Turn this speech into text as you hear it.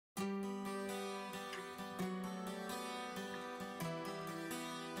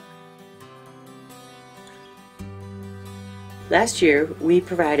Last year, we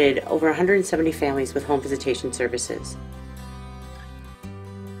provided over 170 families with home visitation services.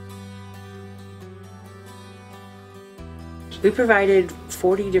 We provided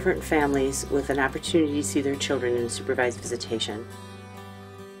 40 different families with an opportunity to see their children in a supervised visitation.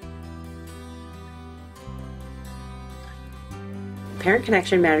 Parent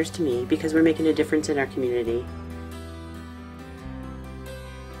Connection matters to me because we're making a difference in our community.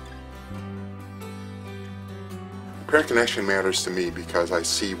 Parent Connection matters to me because I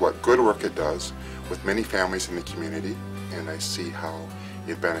see what good work it does with many families in the community, and I see how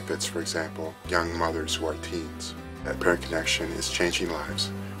it benefits, for example, young mothers who are teens. That Parent Connection is changing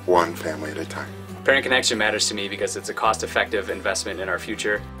lives, one family at a time. Parent Connection matters to me because it's a cost-effective investment in our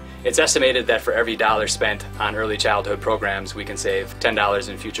future. It's estimated that for every dollar spent on early childhood programs, we can save $10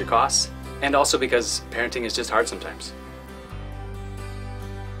 in future costs, and also because parenting is just hard sometimes.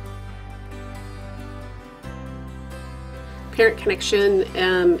 Parent Connection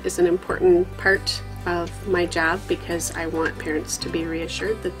is an important part of my job because I want parents to be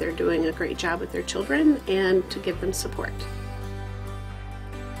reassured that they're doing a great job with their children and to give them support.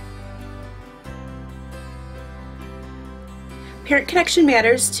 Parent Connection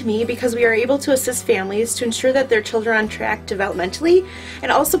matters to me because we are able to assist families to ensure that their children are on track developmentally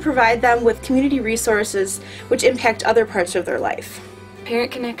and also provide them with community resources which impact other parts of their life.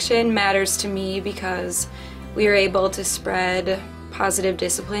 Parent Connection matters to me because we are able to spread positive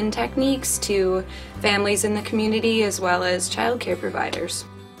discipline techniques to families in the community as well as child care providers.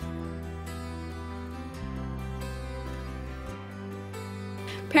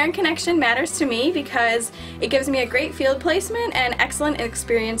 Parent Connection matters to me because it gives me a great field placement and excellent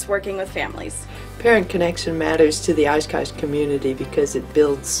experience working with families. Parent Connection matters to the Oshkosh community because it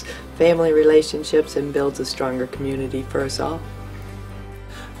builds family relationships and builds a stronger community for us all.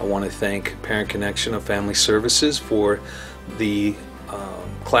 I want to thank Parent Connection of Family Services for the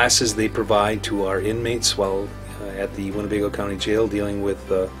classes they provide to our inmates while at the Winnebago County Jail dealing with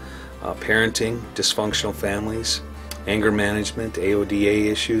parenting, dysfunctional families, anger management,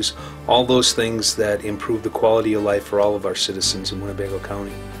 AODA issues, all those things that improve the quality of life for all of our citizens in Winnebago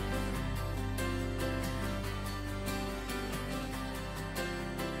County.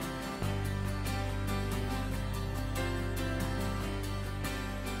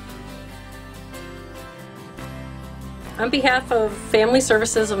 On behalf of Family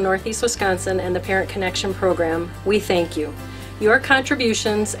Services of Northeast Wisconsin and the Parent Connection program, we thank you. Your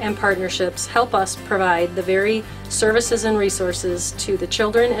contributions and partnerships help us provide the very services and resources to the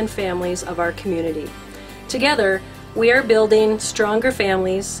children and families of our community. Together, we are building stronger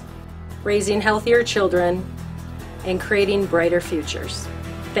families, raising healthier children, and creating brighter futures.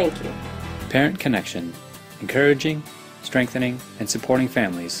 Thank you. Parent Connection, encouraging, strengthening, and supporting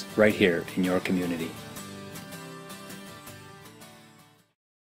families right here in your community.